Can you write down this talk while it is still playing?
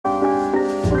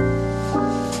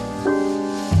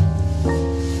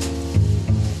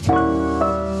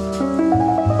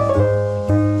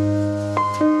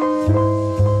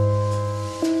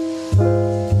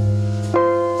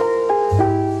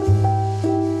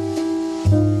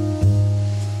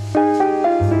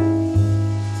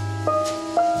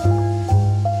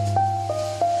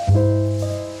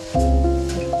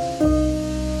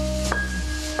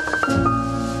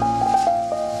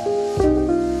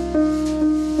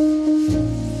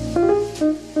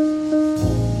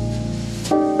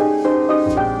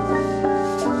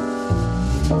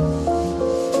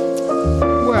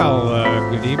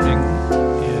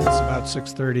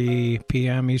6:30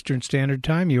 p.m. Eastern Standard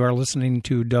Time. You are listening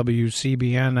to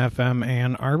WCBN FM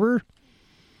Ann Arbor.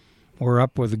 We're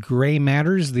up with Gray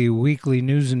Matters, the weekly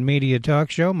news and media talk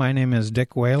show. My name is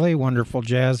Dick Whaley. Wonderful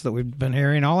jazz that we've been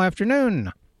hearing all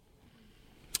afternoon.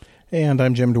 And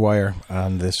I'm Jim Dwyer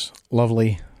on this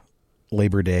lovely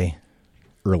Labor Day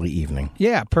early evening.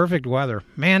 Yeah, perfect weather.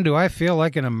 Man, do I feel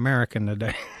like an American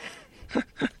today.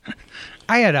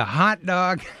 I had a hot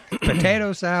dog,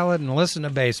 potato salad, and listened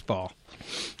to baseball.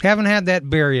 Haven't had that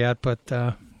beer yet, but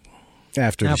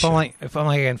After the if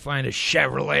only I can find a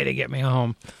Chevrolet to get me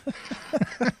home.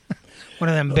 One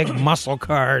of them big muscle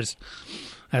cars.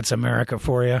 That's America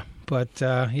for you. But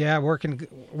yeah,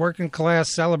 working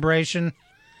class celebration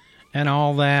and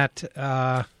all that.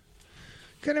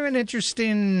 Kind of an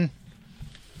interesting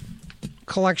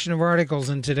collection of articles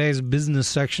in today's business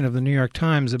section of the New York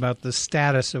Times about the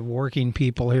status of working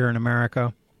people here in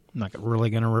America. I'm not really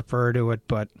going to refer to it,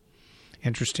 but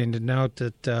interesting to note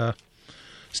that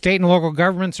state and local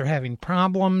governments are having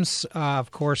problems.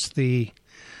 Of course, the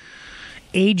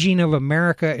aging of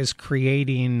America is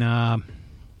creating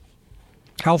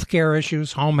healthcare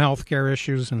issues, home healthcare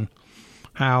issues, and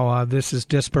how this is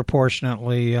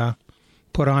disproportionately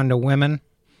put onto women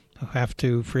who have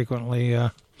to frequently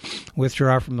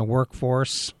withdraw from the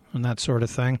workforce and that sort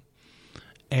of thing.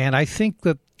 And I think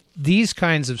that these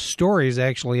kinds of stories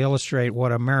actually illustrate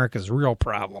what America's real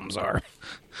problems are.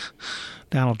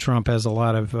 Donald Trump has a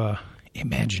lot of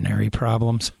imaginary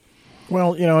problems.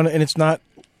 Well, you know, and it's not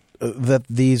that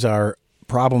these are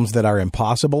problems that are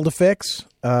impossible to fix.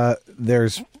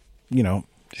 There's, you know,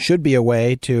 should be a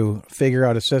way to figure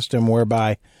out a system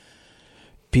whereby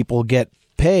people get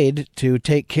paid to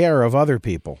take care of other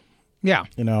people. Yeah.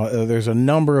 You know, there's a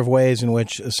number of ways in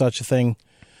which such a thing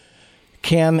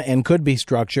can and could be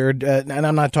structured. And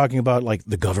I'm not talking about like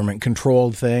the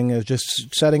government-controlled thing. It's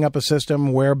just setting up a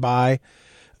system whereby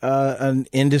an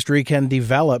industry can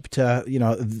develop to, you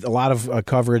know, a lot of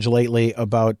coverage lately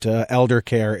about elder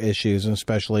care issues, and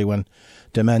especially when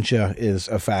dementia is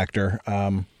a factor.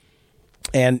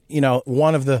 And, you know,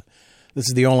 this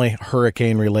is the only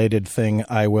hurricane-related thing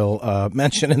I will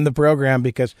mention in the program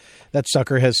because that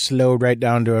sucker has slowed right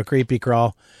down to a creepy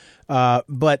crawl.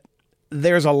 But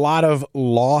there's a lot of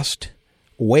lost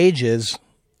wages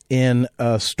in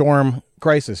a storm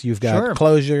crisis. You've got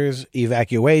closures,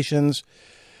 evacuations.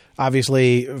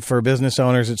 Obviously, for business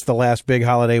owners, it's the last big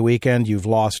holiday weekend. You've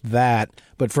lost that.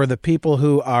 But for the people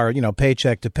who are, you know,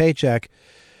 paycheck to paycheck,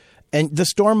 and the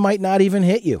storm might not even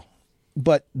hit you.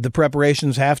 But the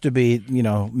preparations have to be, you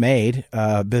know, made.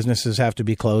 Businesses have to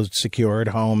be closed, secured,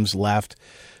 homes left.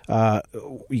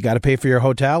 You got to pay for your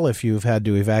hotel if you've had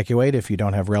to evacuate, if you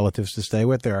don't have relatives to stay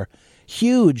with. There are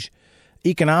huge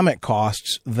economic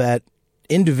costs that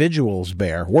individuals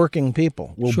bear, working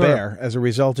people will bear as a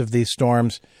result of these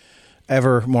storms,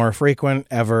 ever more frequent,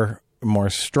 ever more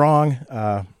strong.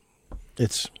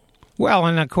 Well,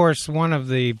 and of course, one of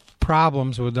the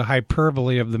problems with the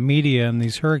hyperbole of the media and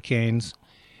these hurricanes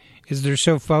is they're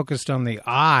so focused on the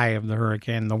eye of the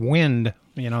hurricane, the wind,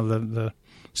 you know, the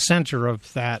center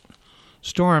of that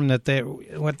storm, that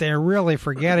what they're really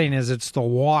forgetting is it's the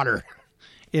water,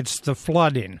 it's the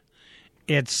flooding,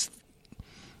 it's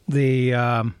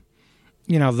the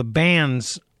you know, the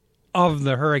bands of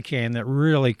the hurricane that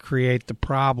really create the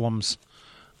problems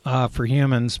for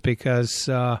humans because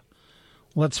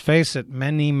let's face it,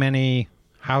 many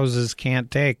houses can't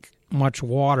take much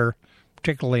water,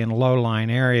 particularly in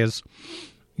low-lying areas.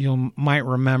 You might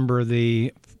remember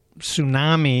the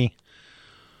tsunami,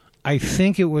 I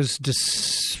think it was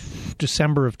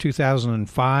December of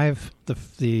 2005,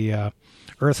 the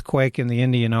earthquake in the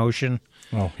Indian Ocean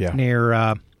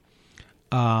near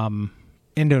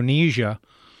Indonesia.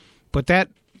 But that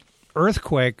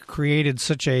earthquake created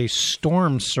such a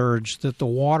storm surge that the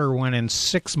water went in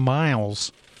 6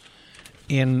 miles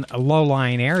in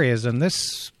low-lying areas. And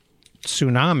this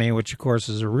tsunami, which, of course,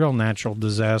 is a real natural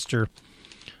disaster,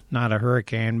 not a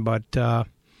hurricane, but,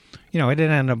 you know, it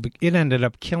ended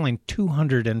up killing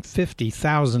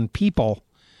 250,000 people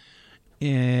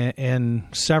in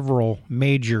several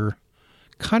major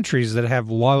countries that have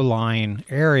low-lying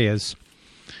areas.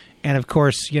 And, of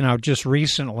course, you know, just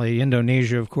recently,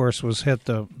 Indonesia, of course, was hit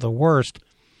the worst.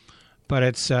 But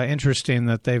it's interesting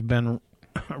that they've been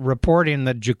reporting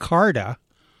that Jakarta,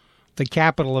 the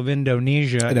capital of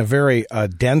Indonesia, in a very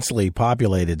densely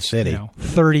populated city,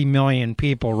 30 million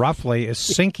people roughly, is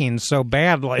sinking so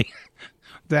badly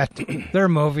that they're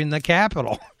moving the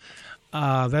capital.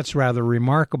 That's rather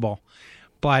remarkable.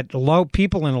 But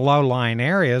people in low-lying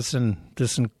areas, and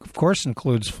this, of course,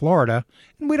 includes Florida,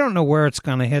 and we don't know where it's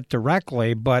going to hit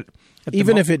directly, but...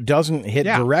 Even if it doesn't hit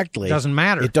directly... it doesn't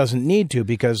matter. It doesn't need to,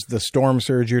 because the storm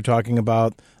surge you're talking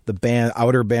about, the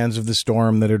outer bands of the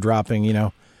storm that are dropping,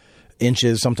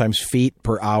 inches, sometimes feet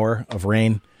per hour of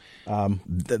rain,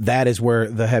 that is where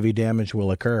the heavy damage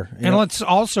will occur. And let's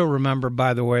also remember,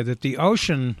 by the way, that the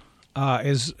ocean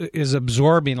is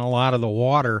absorbing a lot of the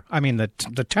water. I mean, the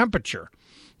temperature.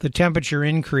 The temperature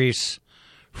increase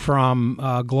from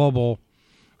global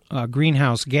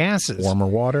greenhouse gases. Warmer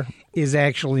water. Is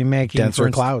actually making... denser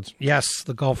clouds. Yes,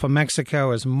 the Gulf of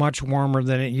Mexico is much warmer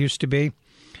than it used to be.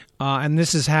 And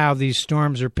this is how these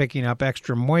storms are picking up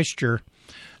extra moisture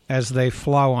as they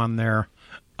flow on their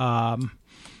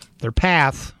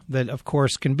path that, of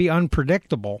course, can be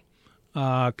unpredictable.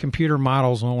 Computer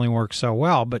models only work so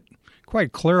well, but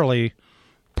quite clearly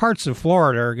parts of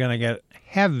Florida are going to get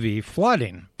heavy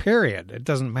flooding, period. It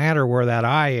doesn't matter where that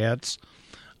eye hits.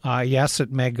 Yes, it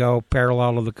may go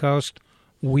parallel to the coast.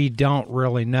 We don't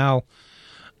really know.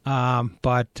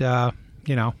 But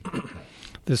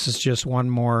this is just one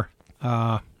more,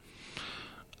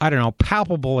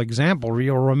 palpable example.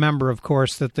 You'll remember, of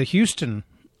course, that the Houston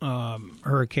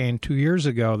hurricane 2 years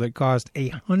ago that caused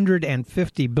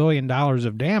 $150 billion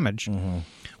of damage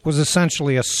was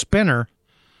essentially a spinner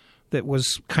that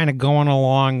was kind of going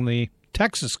along the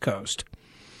Texas coast.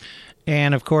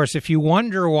 And, of course, if you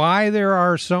wonder why there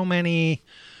are so many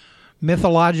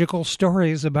mythological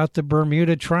stories about the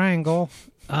Bermuda Triangle,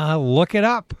 look it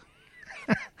up.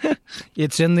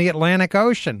 It's in the Atlantic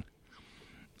Ocean.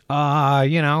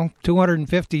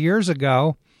 250 years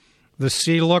ago, the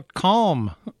sea looked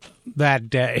calm that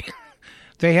day.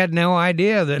 They had no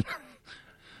idea that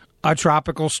a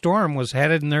tropical storm was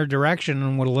headed in their direction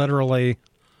and would literally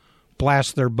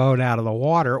blast their boat out of the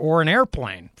water, or an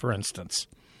airplane, for instance.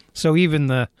 So even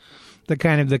the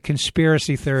kind of the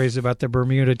conspiracy theories about the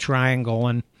Bermuda Triangle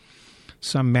and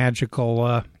some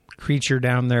magical creature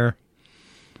down there,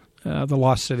 the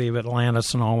lost city of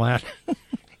Atlantis and all that.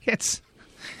 It's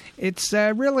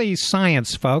really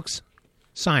science, folks.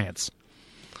 Science.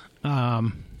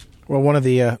 Well, one of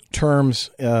the terms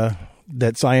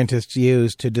that scientists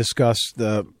use to discuss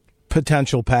the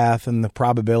potential path and the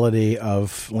probability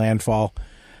of landfall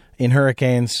in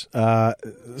hurricanes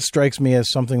strikes me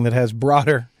as something that has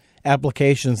broader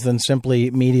applications than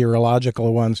simply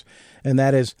meteorological ones, and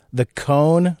that is the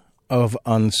cone of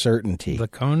uncertainty. The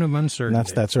cone of uncertainty. And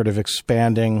that's that sort of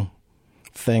expanding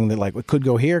thing that, like, it could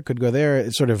go here, could go there.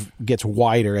 It sort of gets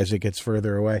wider as it gets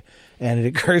further away. And it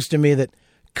occurs to me that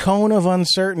cone of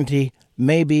uncertainty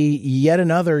may be yet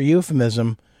another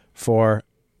euphemism for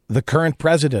the current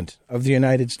president of the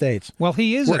United States. Well,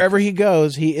 he is. Wherever he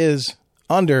goes, he is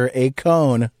under a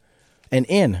cone and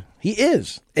in. He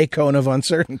is a cone of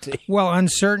uncertainty. Well,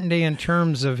 uncertainty in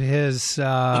terms of his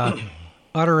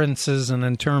utterances and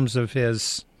in terms of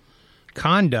his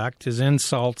conduct, his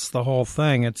insults, the whole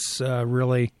thing. It's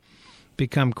really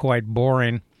become quite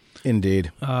boring.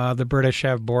 Indeed. The British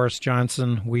have Boris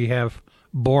Johnson. We have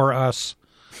Bore-us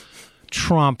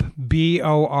Trump,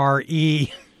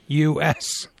 Boreus.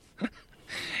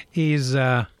 He's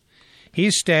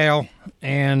stale,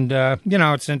 and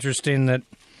it's interesting that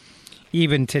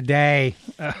even today,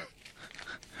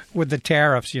 with the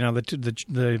tariffs,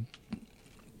 the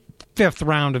fifth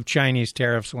round of Chinese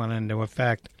tariffs went into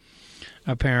effect,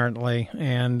 apparently,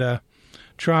 and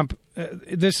Trump.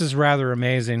 This is rather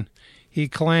amazing. He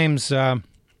claims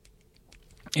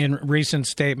in recent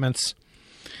statements.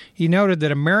 He noted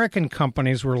that American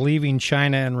companies were leaving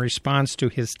China in response to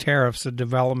his tariffs, a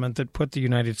development that put the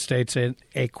United States in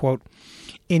a, quote,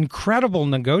 incredible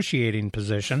negotiating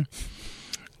position.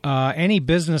 Any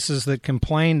businesses that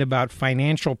complained about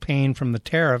financial pain from the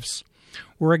tariffs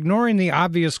were ignoring the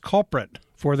obvious culprit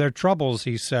for their troubles,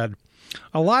 he said.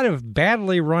 A lot of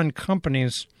badly run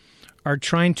companies are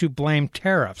trying to blame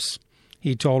tariffs,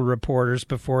 he told reporters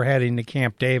before heading to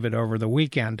Camp David over the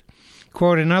weekend.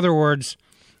 Quote, in other words,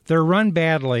 they're run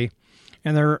badly,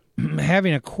 and they're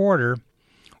having a quarter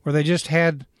where they just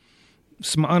had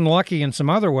some unlucky in some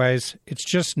other ways. It's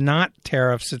just not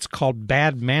tariffs. It's called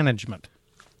bad management.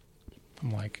 I'm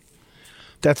like...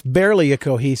 That's barely a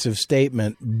cohesive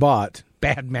statement, but...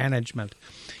 Bad management.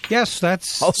 Yes,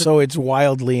 that's... Also, it's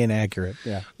wildly inaccurate.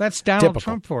 Yeah, that's Donald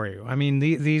Trump for you. I mean,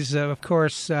 these of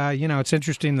course, it's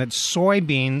interesting that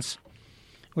soybeans,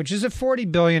 which is a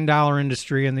 $40 billion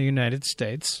industry in the United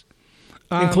States...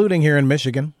 including here in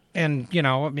Michigan. And,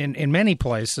 in many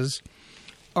places,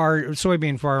 our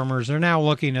soybean farmers are now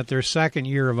looking at their second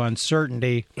year of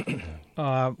uncertainty,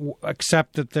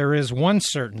 except that there is one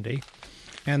certainty,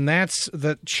 and that's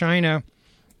that China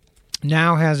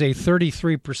now has a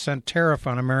 33% tariff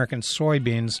on American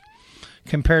soybeans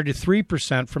compared to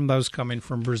 3% from those coming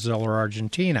from Brazil or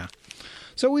Argentina.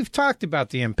 So we've talked about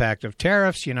the impact of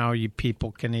tariffs. You know, you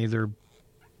people can either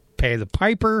pay the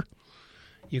piper,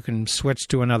 you can switch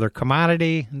to another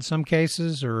commodity in some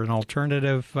cases, or an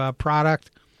alternative product,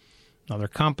 another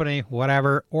company,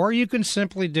 whatever, or you can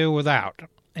simply do without.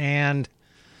 And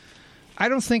I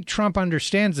don't think Trump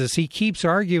understands this. He keeps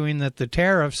arguing that the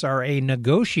tariffs are a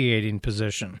negotiating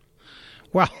position.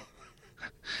 Well,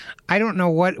 I don't know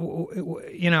what,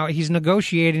 you know, he's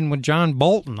negotiating with John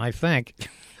Bolton, I think.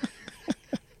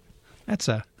 That's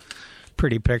a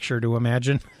pretty picture to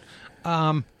imagine.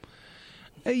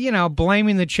 You know,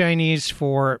 blaming the Chinese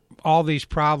for all these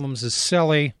problems is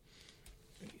silly.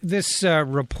 This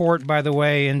report, by the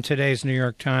way, in today's New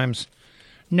York Times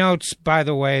notes, by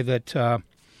the way, that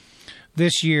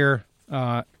this year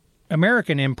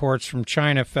American imports from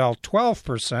China fell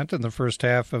 12% in the first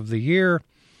half of the year,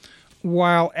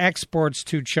 while exports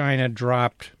to China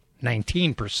dropped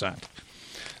 19%.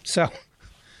 So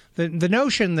the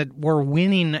notion that we're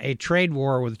winning a trade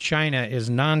war with China is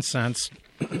nonsense,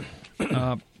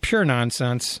 pure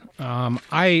nonsense.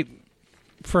 I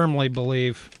firmly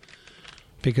believe,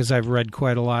 because I've read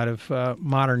quite a lot of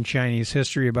modern Chinese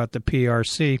history about the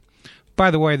PRC. By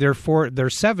the way, their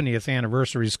 70th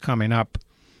anniversary is coming up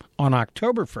on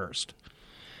October 1st.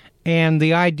 And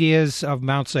the ideas of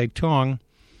Mao Zedong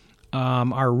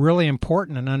are really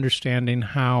important in understanding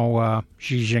how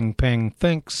Xi Jinping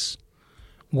thinks,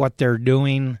 what they're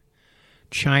doing.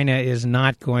 China is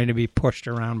not going to be pushed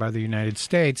around by the United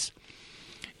States.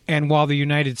 And while the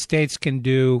United States can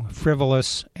do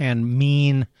frivolous and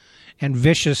mean and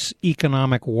vicious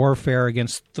economic warfare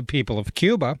against the people of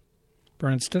Cuba, for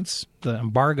instance, the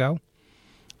embargo,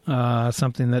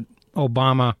 something that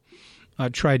Obama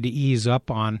tried to ease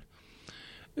up on,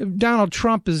 Donald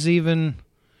Trump is even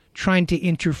trying to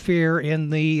interfere in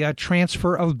the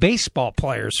transfer of baseball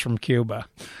players from Cuba.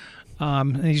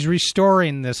 He's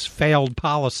restoring this failed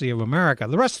policy of America.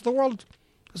 The rest of the world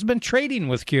has been trading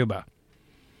with Cuba,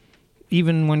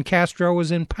 even when Castro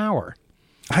was in power.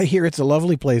 I hear it's a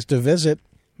lovely place to visit.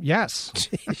 Yes.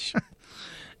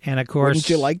 And, of course... Wouldn't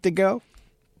you like to go?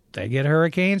 They get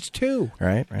hurricanes, too.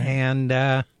 Right.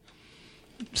 And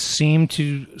seem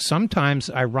to sometimes,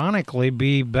 ironically,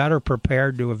 be better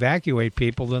prepared to evacuate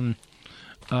people than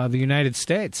the United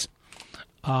States.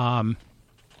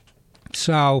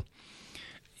 So,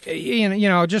 you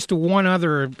know, just one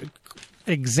other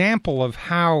example of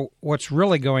how what's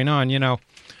really going on, you know,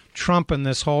 Trump and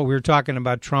this whole, we were talking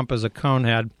about Trump as a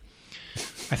conehead.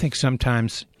 I think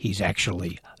sometimes he's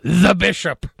actually the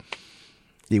bishop.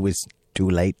 He was too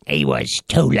late. He was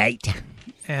too late.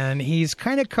 And he's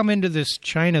kind of come into this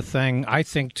China thing, I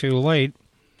think, too late.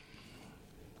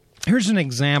 Here's an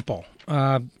example.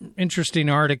 Interesting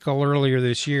article earlier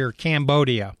this year,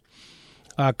 Cambodia,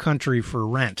 A Country for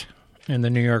Rent, in the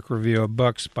New York Review of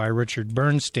Books by Richard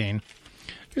Bernstein.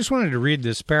 Just wanted to read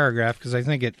this paragraph because I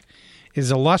think it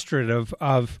is illustrative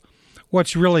of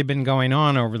what's really been going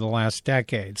on over the last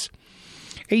decades.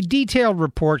 A detailed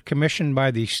report commissioned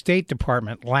by the State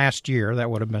Department last year, that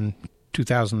would have been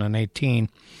 2018,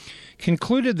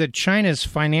 concluded that China's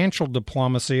financial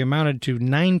diplomacy amounted to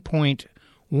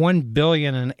 $9.1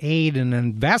 billion in aid and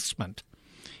investment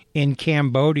in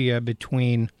Cambodia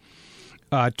between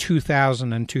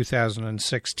 2000 and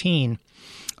 2016.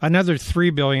 Another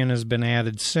 $3 billion has been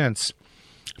added since.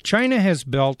 China has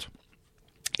built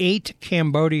 8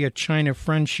 Cambodia-China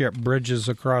friendship bridges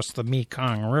across the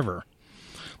Mekong River,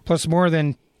 plus more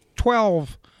than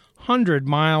 1,200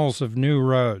 miles of new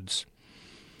roads.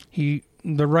 The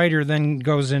writer then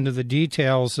goes into the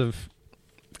details of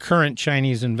current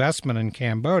Chinese investment in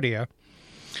Cambodia,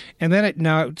 and then it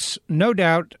notes, no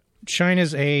doubt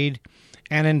China's aid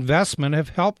and investment have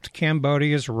helped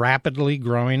Cambodia's rapidly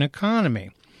growing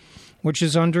economy, which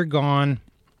has undergone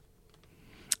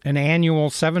an annual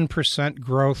 7%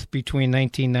 growth between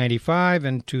 1995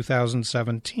 and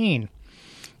 2017.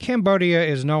 Cambodia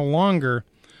is no longer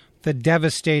the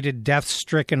devastated,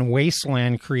 death-stricken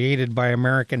wasteland created by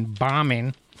American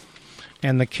bombing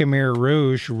and the Khmer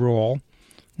Rouge rule.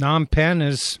 Phnom Penh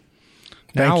is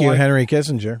now... Thank you, Henry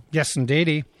Kissinger. Yes,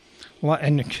 indeedy.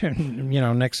 And, you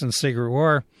know, Nixon's secret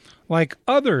war. Like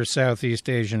other Southeast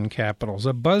Asian capitals,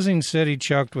 a buzzing city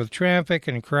choked with traffic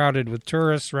and crowded with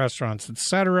tourists, restaurants,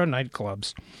 etc.,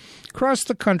 nightclubs. Across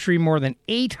the country, more than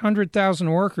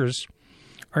 800,000 workers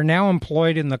are now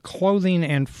employed in the clothing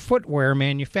and footwear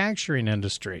manufacturing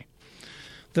industry.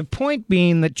 The point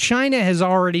being that China has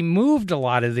already moved a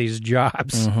lot of these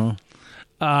jobs.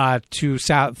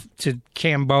 to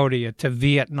Cambodia, to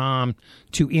Vietnam,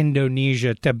 to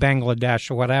Indonesia, to Bangladesh,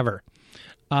 or whatever.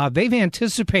 They've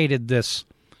anticipated this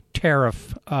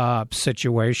tariff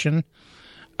situation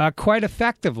quite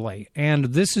effectively, and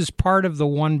this is part of the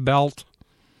One Belt,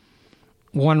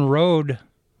 One Road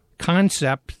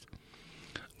concept.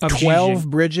 Of 12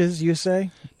 bridges, you say?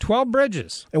 12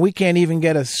 bridges. And we can't even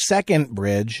get a second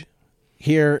bridge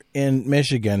here in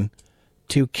Michigan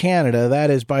to Canada.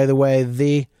 That is, by the way,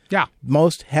 the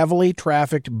most heavily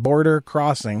trafficked border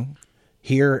crossing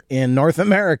here in North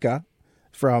America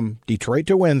from Detroit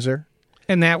to Windsor.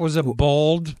 And that was a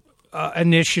bold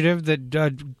initiative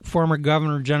that former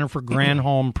Governor Jennifer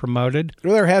Granholm promoted.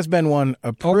 Well, there has been one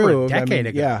approved. Over a decade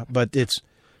ago. Yeah, but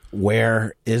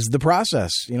where is the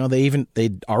process? You know, they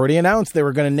already announced they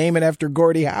were going to name it after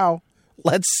Gordie Howe.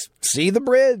 Let's see the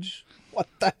bridge. What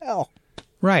the hell?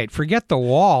 Right. Forget the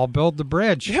wall. Build the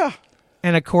bridge. Yeah.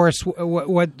 And of course,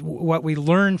 what we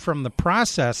learned from the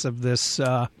process of this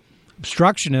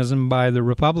obstructionism by the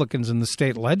Republicans in the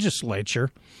state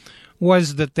legislature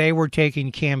was that they were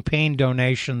taking campaign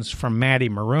donations from Matty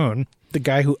Maroon, the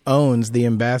guy who owns the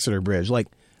Ambassador Bridge. Like,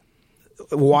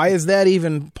 why is that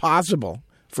even possible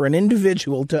for an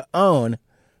individual to own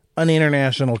an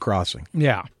international crossing?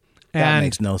 Yeah. That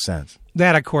makes no sense.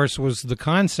 That, of course, was the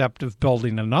concept of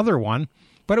building another one,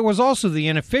 but it was also the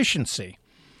inefficiency.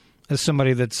 As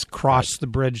somebody that's crossed the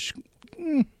bridge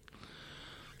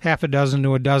half a dozen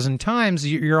to a dozen times,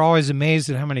 you're always amazed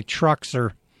at how many trucks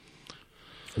are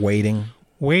waiting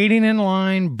in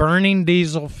line, burning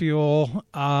diesel fuel.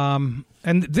 And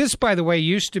this, by the way,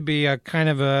 used to be a kind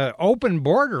of a open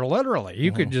border, literally.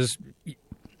 You could just...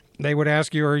 They would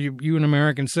ask you, are you an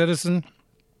American citizen?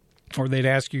 Or they'd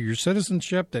ask you your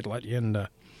citizenship. They'd let you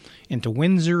into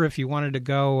Windsor if you wanted to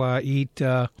go eat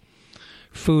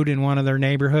food in one of their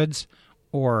neighborhoods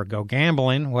or go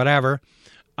gambling, whatever.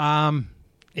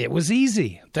 It was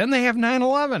easy. Then they have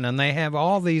 9/11, and they have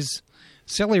all these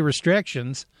silly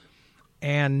restrictions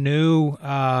and new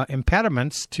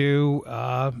impediments to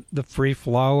the free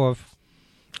flow of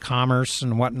commerce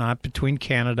and whatnot between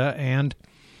Canada and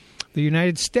the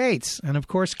United States. And, of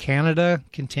course, Canada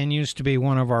continues to be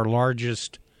one of our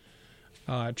largest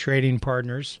trading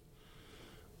partners,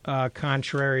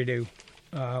 contrary to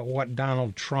what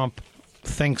Donald Trump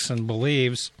thinks and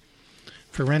believes.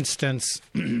 For instance,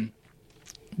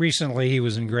 recently he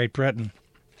was in Great Britain,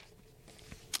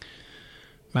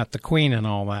 met the Queen and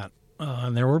all that,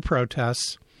 and there were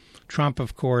protests. Trump,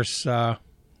 of course,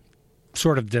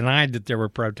 sort of denied that there were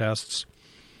protests.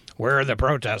 Where are the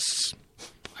protests?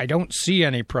 I don't see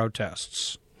any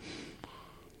protests.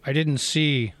 I didn't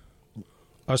see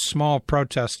a small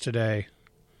protest today.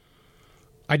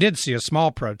 I did see a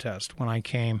small protest when I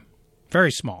came.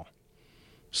 Very small.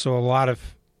 So a lot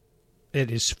of it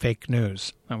is fake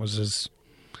news. That was his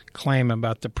claim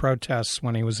about the protests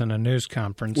when he was in a news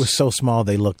conference. It was so small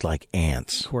they looked like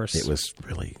ants. Of course. It was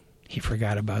really... He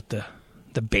forgot about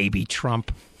the baby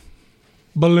Trump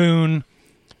balloon.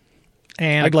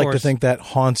 And I'd like to think that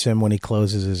haunts him when he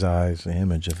closes his eyes, the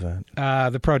image of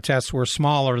that. The protests were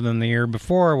smaller than the year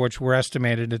before, which were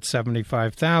estimated at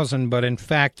 75,000, but in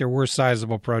fact there were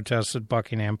sizable protests at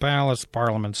Buckingham Palace,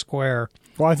 Parliament Square,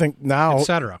 well, I think now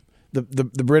etc. The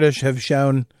British have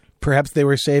shown perhaps they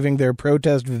were saving their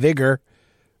protest vigor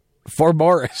for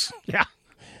Boris.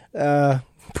 Yeah.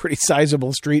 Pretty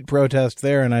sizable street protest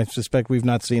there, and I suspect we've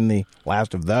not seen the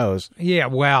last of those. Yeah,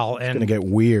 well, it's going to get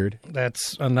weird.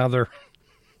 That's another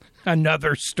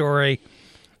story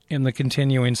in the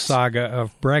continuing saga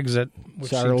of Brexit.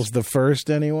 Charles the First,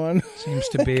 anyone? Seems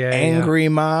to be a angry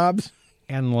mobs.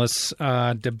 Endless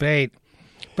debate.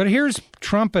 But here's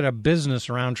Trump at a business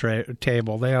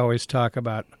table. They always talk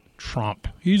about Trump.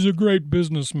 He's a great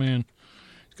businessman.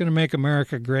 He's going to make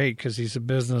America great because he's a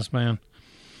businessman.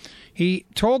 He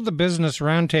told the Business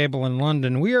Roundtable in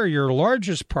London, "We are your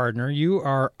largest partner. You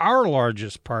are our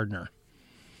largest partner."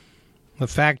 The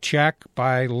fact check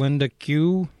by Linda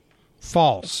Q.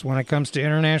 False. When it comes to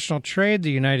international trade,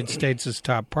 the United States'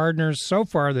 top partners so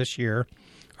far this year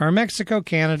are Mexico,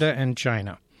 Canada, and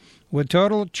China, with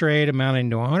total trade amounting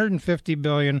to $150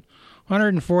 billion,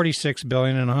 $146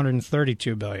 billion, and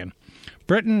 $132 billion.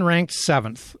 Britain ranked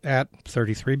 7th at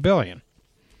 $33 billion.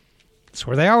 That's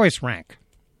where they always rank.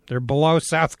 They're below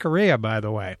South Korea, by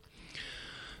the way.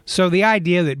 So the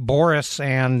idea that Boris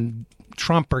and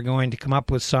Trump are going to come up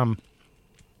with some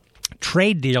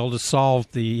trade deal to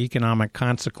solve the economic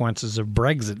consequences of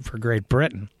Brexit for Great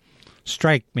Britain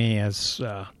strike me as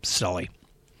silly.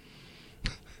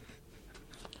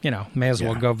 You know, may as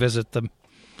well go visit the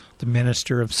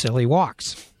Minister of Silly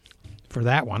Walks for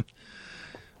that one.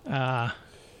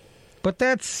 But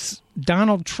that's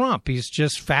Donald Trump. He's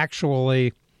just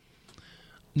factually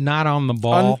not on the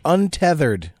ball.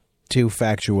 Untethered to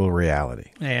factual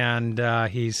reality. And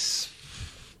he's,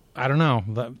 I don't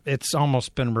know, it's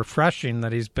almost been refreshing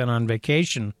that he's been on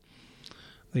vacation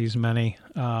these many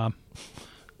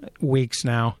weeks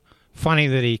now. Funny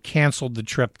that he canceled the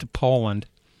trip to Poland.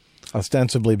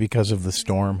 Ostensibly because of the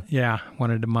storm. Yeah,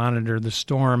 wanted to monitor the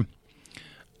storm.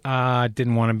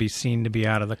 Didn't want to be seen to be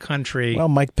out of the country. Well,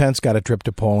 Mike Pence got a trip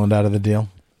to Poland out of the deal.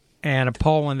 And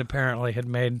Poland apparently had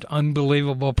made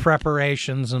unbelievable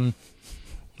preparations, and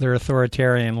their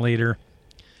authoritarian leader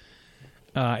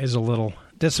is a little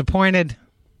disappointed.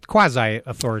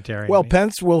 Quasi-authoritarian. Well,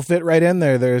 Pence will fit right in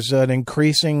there. There's an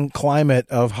increasing climate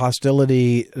of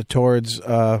hostility towards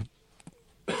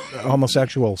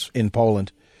homosexuals in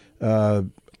Poland.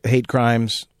 Hate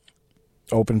crimes,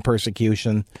 open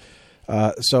persecution.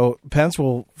 So Pence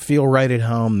will feel right at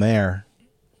home there,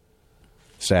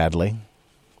 sadly.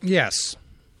 Yes.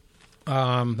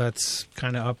 That's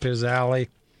kind of up his alley.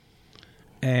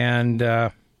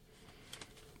 And,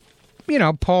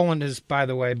 Poland has, by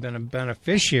the way, been a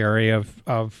beneficiary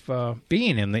of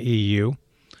being in the EU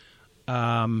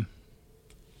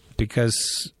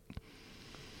because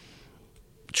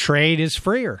trade is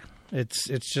freer.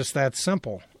 It's just that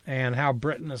simple. And how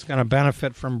Britain is going to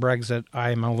benefit from Brexit,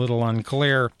 I'm a little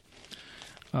unclear.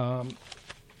 Of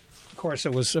course,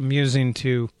 it was amusing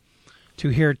to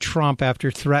hear Trump,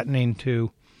 after threatening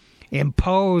to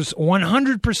impose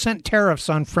 100% tariffs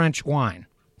on French wine.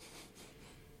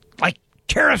 Like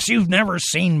tariffs you've never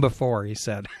seen before, he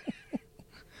said.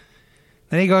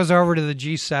 Then he goes over to the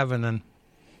G7, and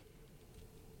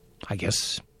I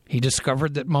guess he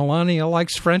discovered that Melania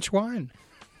likes French wine.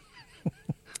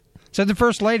 Said the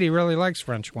First Lady really likes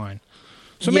French wine.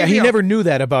 So yeah, he never knew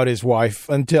that about his wife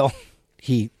until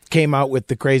he came out with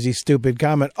the crazy, stupid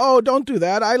comment, "Oh, don't do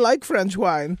that. I like French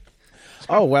wine."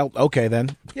 Oh, well, okay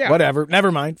then. Yeah. Whatever.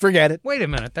 Never mind. Forget it. Wait a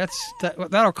minute.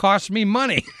 That'll cost me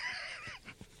money.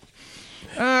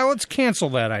 Let's cancel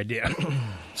that idea.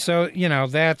 So,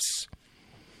 that's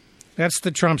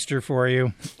the Trumpster for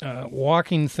you.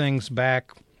 Walking things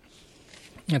back.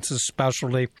 It's a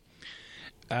specialty.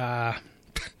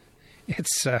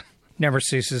 It's never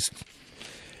ceases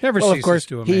of course,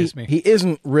 to amaze me. He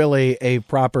isn't really a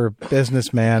proper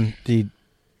businessman. He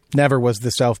never was the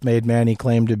self-made man he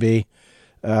claimed to be.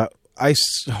 I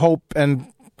hope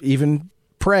and even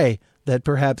pray that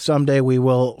perhaps someday we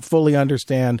will fully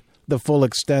understand the full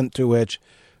extent to which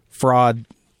fraud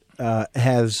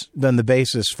has been the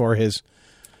basis for his,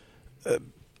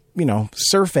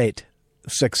 surfeit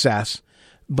success.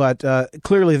 But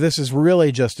clearly this is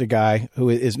really just a guy who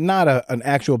is not an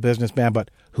actual businessman,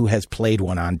 but who has played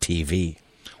one on TV.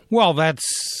 Well,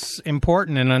 that's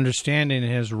important in understanding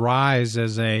his rise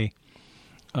as a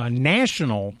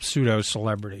national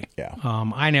pseudo-celebrity. Yeah.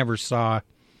 I never saw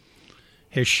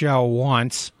his show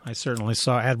once. I certainly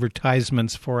saw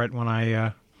advertisements for it when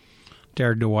I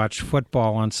dared to watch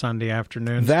football on Sunday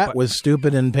afternoons. That was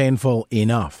stupid and painful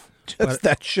enough. Just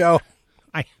that show.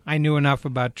 I knew enough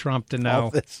about Trump to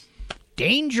know.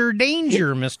 Danger,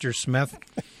 Mr. Smith.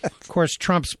 Of course,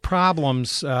 Trump's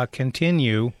problems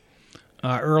continue.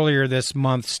 Earlier this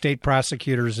month, state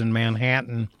prosecutors in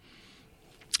Manhattan,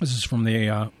 this is from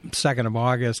the 2nd of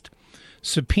August,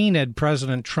 subpoenaed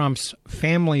President Trump's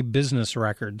family business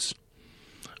records,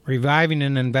 reviving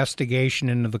an investigation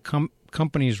into the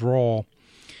company's role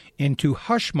into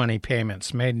hush money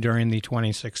payments made during the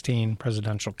 2016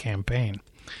 presidential campaign.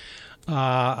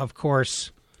 Of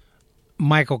course,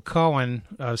 Michael Cohen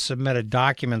submitted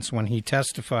documents when he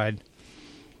testified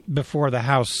before the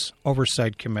House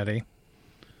Oversight Committee,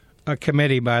 a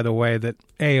committee, by the way, that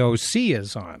AOC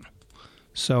is on.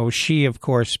 So she, of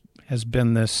course, has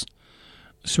been this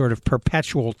sort of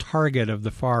perpetual target of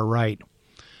the far right.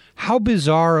 How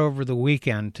bizarre over the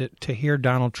weekend to hear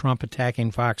Donald Trump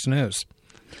attacking Fox News.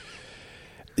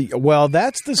 Well,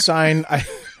 that's the sign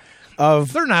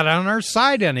of... They're not on our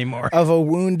side anymore. Of a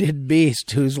wounded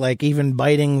beast who's like even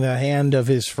biting the hand of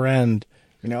his friend.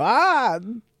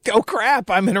 Oh crap,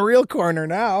 I'm in a real corner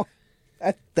now.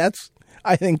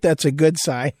 I think that's a good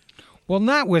sign. Well,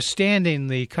 notwithstanding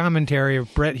the commentary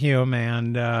of Bret Hume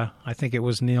and I think it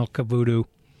was Neil Cavuto,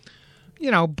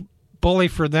 bully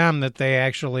for them that they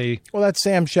actually... Well, that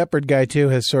Sam Shepard guy, too,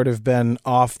 has sort of been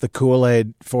off the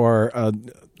Kool-Aid for a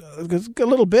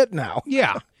little bit now.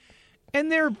 Yeah.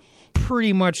 And they're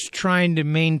pretty much trying to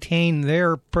maintain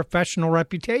their professional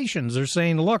reputations. They're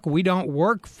saying, look, we don't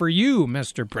work for you,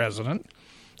 Mr. President.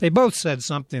 They both said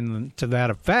something to that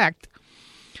effect.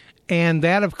 And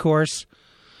that, of course,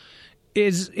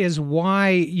 is why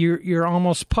you're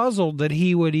almost puzzled that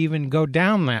he would even go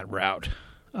down that route.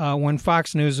 When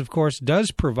Fox News, of course,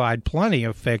 does provide plenty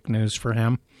of fake news for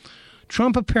him,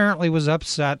 Trump apparently was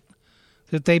upset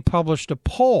that they published a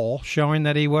poll showing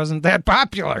that he wasn't that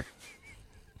popular.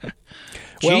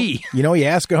 Gee. Well, you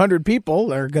ask 100 people,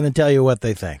 they're going to tell you what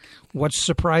they think. What's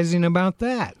surprising about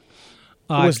that?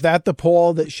 Was that the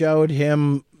poll that showed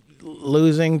him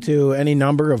losing to any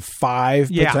number of 5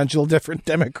 potential different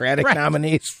Democratic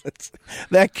nominees?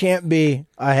 That can't be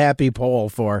a happy poll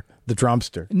for the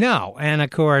Trumpster. No. And,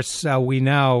 of course, we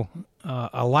know,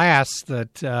 alas,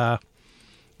 that the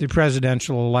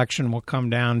presidential election will come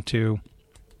down to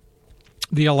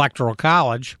the Electoral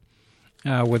College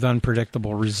with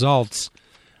unpredictable results.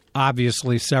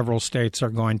 Obviously, several states are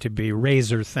going to be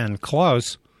razor-thin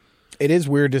close. It is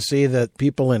weird to see that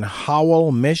people in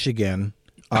Howell, Michigan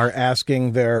are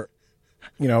asking their,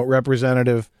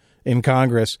 representative in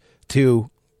Congress to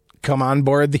come on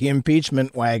board the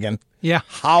impeachment wagon. Yeah.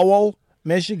 Howell,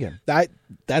 Michigan.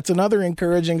 That's another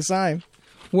encouraging sign.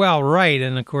 Well, right.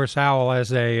 And, of course, Howell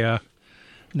has a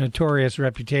notorious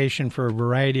reputation for a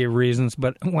variety of reasons.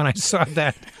 But when I saw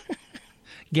that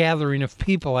gathering of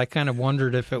people, I kind of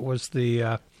wondered if it was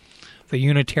the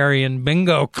Unitarian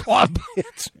Bingo Club.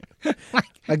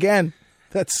 Again,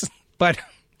 that's... But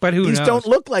who knows? These don't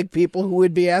look like people who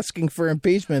would be asking for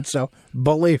impeachment, so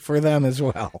bully for them as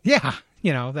well. Yeah,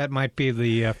 that might be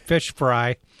the fish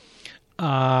fry.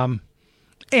 And,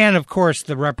 of course,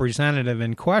 the representative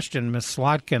in question, Ms.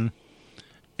 Slotkin,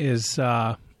 is,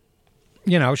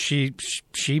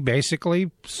 she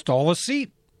basically stole a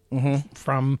seat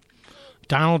from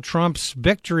Donald Trump's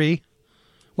victory.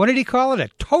 What did he call it? A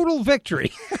total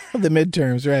victory. The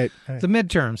midterms, right. The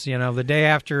midterms, the day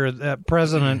after the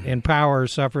president in power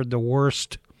suffered the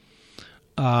worst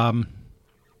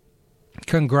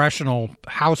congressional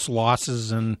House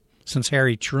losses since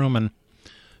Harry Truman.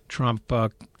 Trump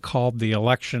called the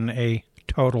election a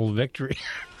total victory.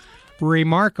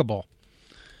 Remarkable.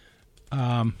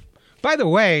 By the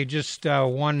way, just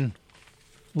one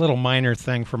little minor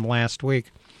thing from last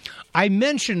week. I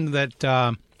mentioned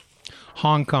that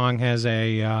Hong Kong has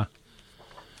a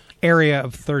area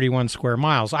of 31 square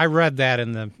miles. I read that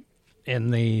in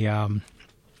the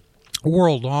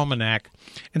World Almanac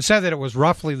and said that it was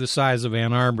roughly the size of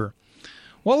Ann Arbor.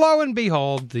 Well, lo and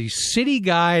behold, the City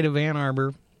Guide of Ann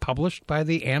Arbor, published by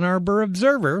the Ann Arbor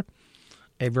Observer,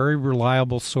 a very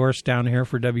reliable source down here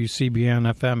for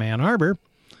WCBN FM Ann Arbor,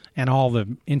 and all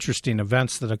the interesting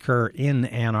events that occur in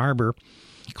Ann Arbor,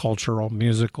 cultural,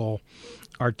 musical,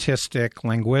 artistic,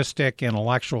 linguistic,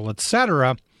 intellectual,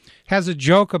 etc., has a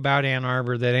joke about Ann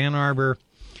Arbor that Ann Arbor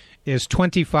is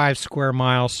 25 square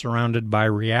miles surrounded by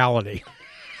reality.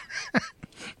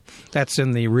 That's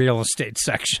in the real estate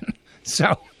section.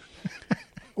 So,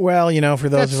 well, for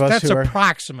those of us who are... That's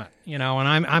approximate, and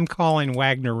I'm calling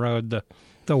Wagner Road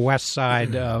the west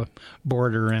side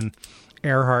border, and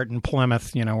Earhart and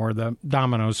Plymouth, or the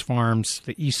Domino's Farms,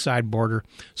 the east side border.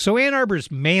 So Ann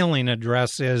Arbor's mailing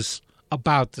address is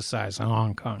about the size of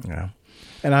Hong Kong. Yeah.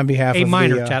 And on behalf of a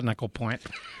minor technical point.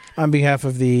 On behalf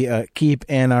of the Keep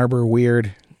Ann Arbor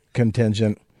Weird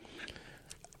contingent,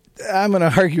 I'm going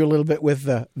to argue a little bit with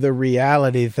the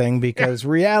reality thing, because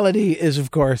reality is,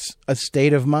 of course, a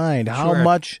state of mind. Sure. How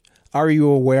much are you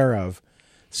aware of?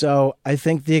 So I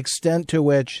think the extent to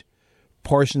which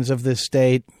portions of this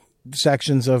state,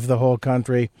 sections of the whole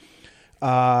country,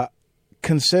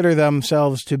 consider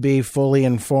themselves to be fully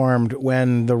informed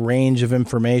when the range of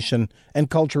information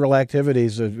and cultural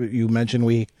activities you mentioned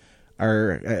we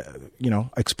are,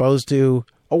 exposed to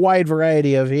a wide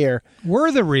variety of here.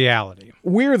 We're the reality.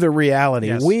 We're the reality.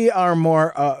 Yes. We are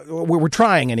more, we're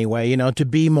trying anyway, to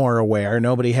be more aware.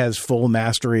 Nobody has full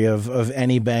mastery of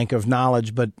any bank of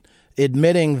knowledge, but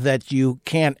admitting that you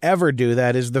can't ever do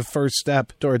that is the first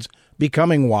step towards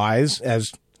becoming wise,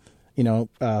 as,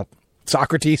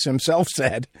 Socrates himself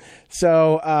said.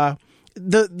 So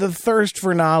the thirst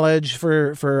for knowledge,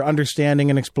 for understanding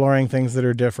and exploring things that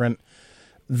are different,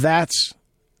 that's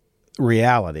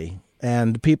reality.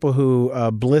 And people who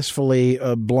blissfully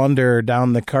blunder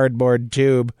down the cardboard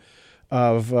tube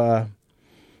of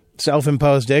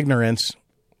self-imposed ignorance,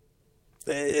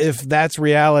 if that's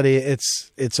reality,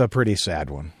 it's a pretty sad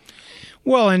one.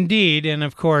 Well, indeed. And,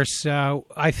 of course,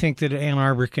 I think that Ann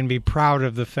Arbor can be proud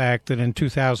of the fact that in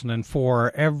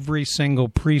 2004, every single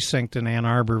precinct in Ann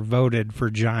Arbor voted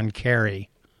for John Kerry,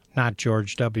 not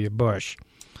George W. Bush.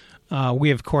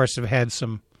 We, of course, have had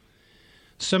some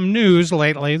news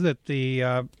lately that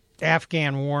the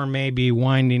Afghan war may be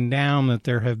winding down, that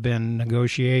there have been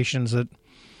negotiations that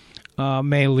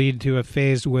may lead to a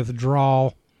phased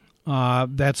withdrawal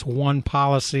That's one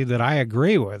policy that I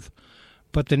agree with.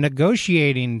 But the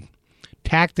negotiating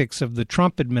tactics of the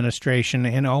Trump administration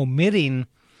in omitting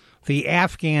the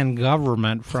Afghan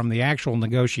government from the actual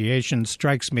negotiations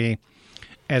strikes me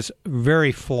as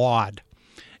very flawed.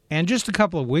 And just a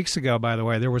couple of weeks ago, by the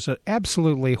way, there was an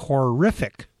absolutely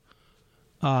horrific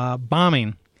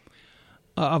bombing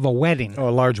of a wedding. Oh,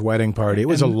 a large wedding party. It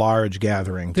was a large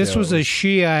gathering. This was a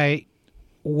Shiite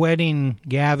wedding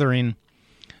gathering,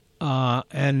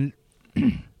 and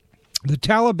the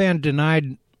Taliban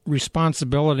denied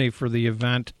responsibility for the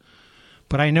event,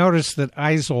 but I noticed that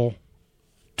ISIL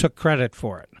took credit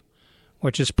for it,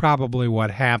 which is probably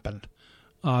what happened.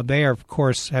 They, of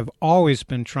course, have always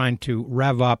been trying to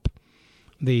rev up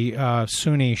the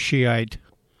Sunni-Shiite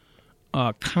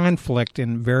conflict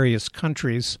in various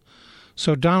countries.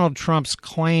 So Donald Trump's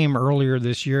claim earlier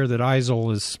this year that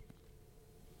ISIL is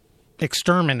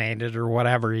exterminated, or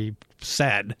whatever he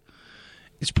said,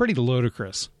 is pretty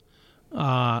ludicrous.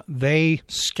 They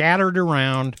scattered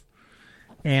around,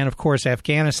 and of course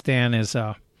Afghanistan is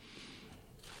a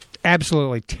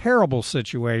absolutely terrible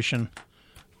situation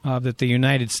that the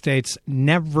United States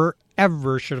never,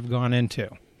 ever should have gone into.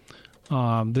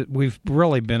 That we've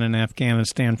really been in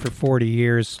Afghanistan for 40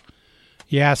 years.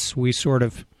 Yes, we sort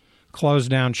of closed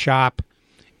down shop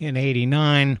in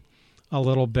 89 a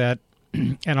little bit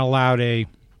and allowed a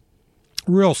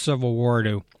real civil war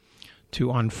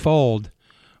to unfold.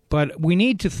 But we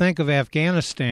need to think of Afghanistan